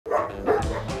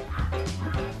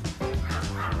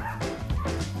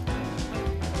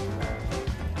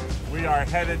are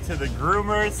headed to the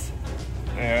Groomers,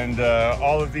 and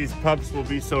all of these pups will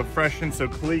be so fresh and so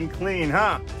clean,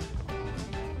 huh?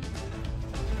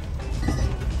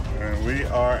 And we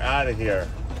are out of here.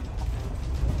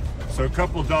 So a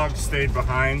couple dogs stayed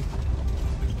behind.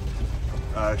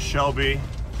 Shelby,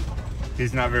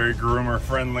 he's not very groomer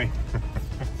friendly.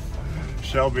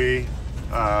 Shelby,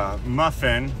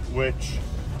 Muffin, which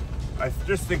I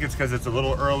just think it's because it's a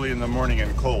little early in the morning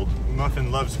and cold.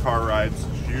 Muffin loves car rides.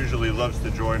 She usually loves to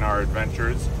join our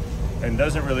adventures and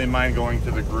doesn't really mind going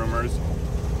to the Groomers.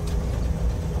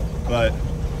 But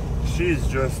she's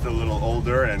just a little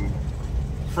older, and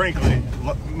frankly,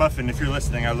 Muffin, if you're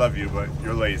listening, I love you, but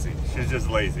you're lazy. She's just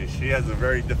lazy. She has a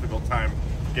very difficult time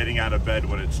getting out of bed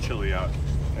when it's chilly out.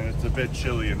 And it's a bit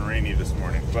chilly and rainy this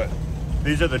morning. But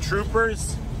these are the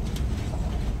troopers.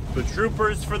 The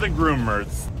troopers for the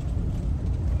Groomers.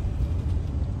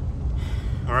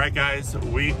 All right, guys,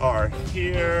 we are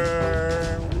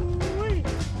here.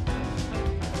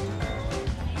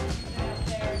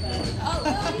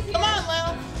 Come on,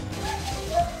 Lil.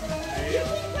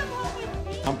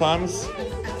 Pom-poms.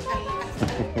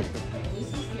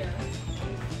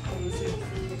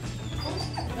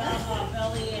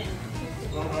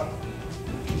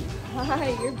 Hi,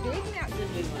 you're big now.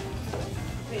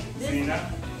 Wait, this Zena.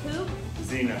 Who?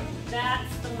 Zena.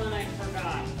 That's the one I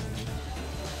forgot.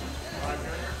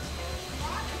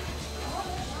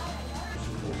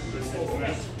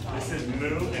 This is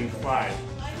Moo and Clyde.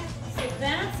 So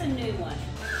that's a new one.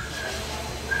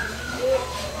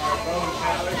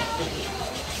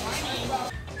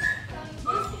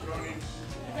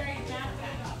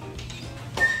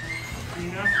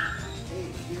 Zena.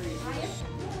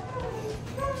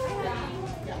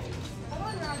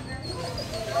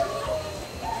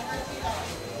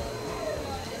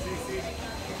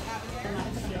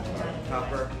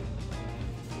 Copper.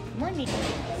 Morning.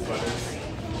 Butters.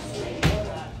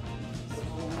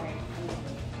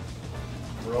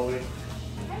 Rolly.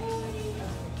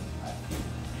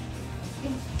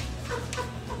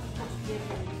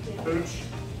 Pooch.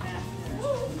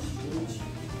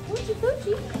 Poochie,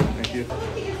 poochie. Thank you. Look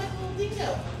at your little dingo.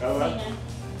 Ella.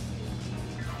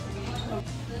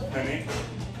 Penny.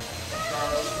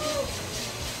 Charles.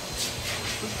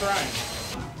 Who's crying?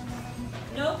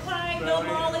 No Kai, no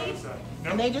Molly.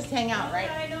 Nope. They just hang out, No right?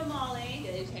 Kai, no Molly.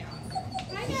 They just hang out.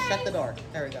 Just shut the door.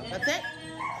 There we go. That's it.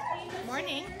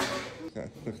 Morning.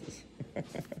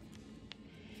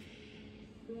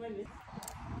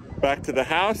 Back to the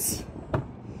house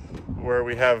where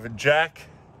we have Jack,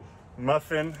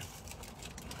 Muffin,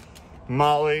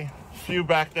 Molly, few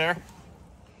back there,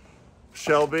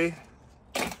 Shelby.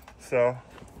 So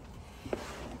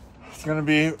it's gonna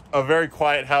be a very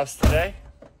quiet house today.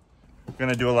 We're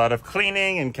gonna do a lot of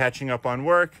cleaning and catching up on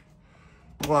work.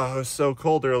 Wow, it was so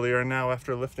cold earlier, and now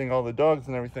after lifting all the dogs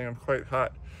and everything, I'm quite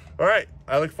hot. All right,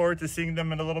 I look forward to seeing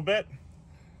them in a little bit.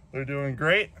 They're doing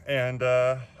great, and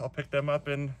I'll pick them up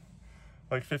in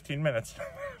like 15 minutes.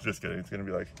 Just kidding, it's gonna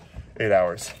be like 8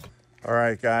 hours. All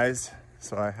right, guys,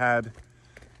 so I had a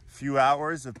few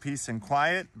hours of peace and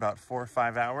quiet, about 4 or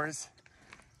 5 hours.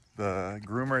 The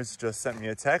Groomers just sent me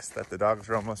a text that the dogs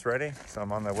are almost ready, so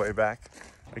I'm on my way back.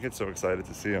 I get so excited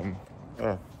to see them.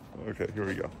 Oh, okay, here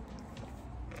we go.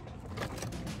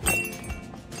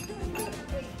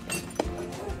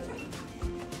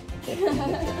 Oh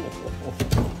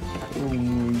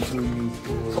my goodness,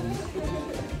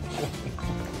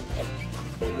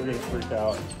 they're gonna freak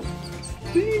out.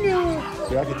 Dina!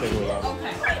 Yeah, I can take it off.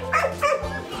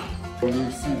 Okay.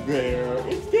 Lucy Bear.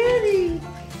 It's Daddy!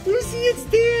 Lucy, it's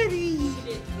Daddy!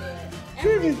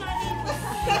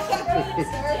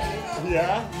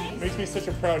 Yeah? Makes me such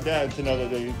a proud dad to know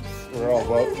that we're all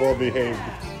well behaved.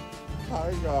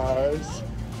 Hi, guys.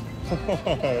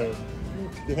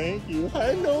 Thank you.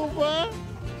 Hi, Nova.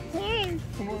 Hi.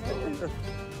 Come on over here.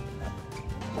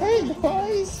 Hey,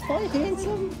 guys. Hi,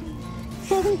 handsome.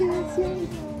 Hi, handsome.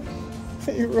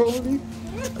 Hey, Rolly.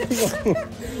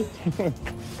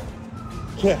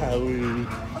 Callie.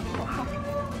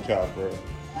 Chopper.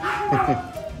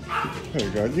 There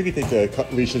you go. You can take the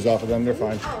leashes off of them. They're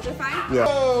fine. Oh, they're fine? Yeah.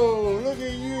 Oh, look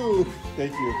at you.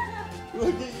 Thank you.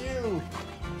 Look at you.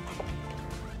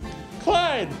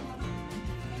 Clyde.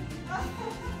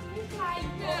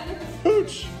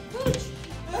 Pooch.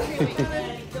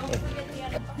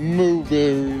 Moo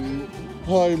Berry.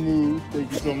 Hi, Moo.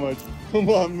 Thank you so much. Come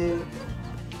on, Moo.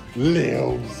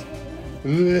 Lives.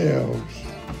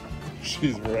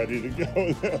 She's ready to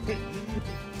go.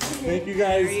 Thank you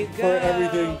guys for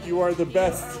everything. You are the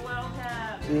best.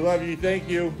 We love you. Thank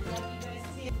you.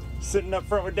 Sitting up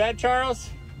front with Dad,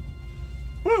 Charles.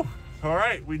 Woo. All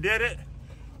right, we did it.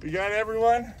 We got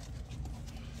everyone.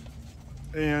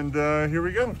 And here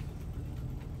we go.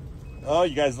 Oh,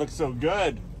 you guys look so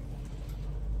good.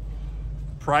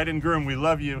 Pride and Groom, we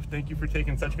love you. Thank you for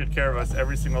taking such good care of us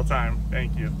every single time.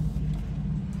 Thank you.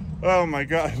 Oh my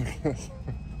God.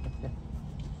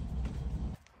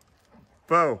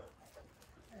 Bo,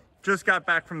 just got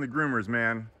back from the Groomers,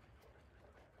 man.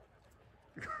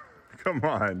 Come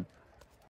on.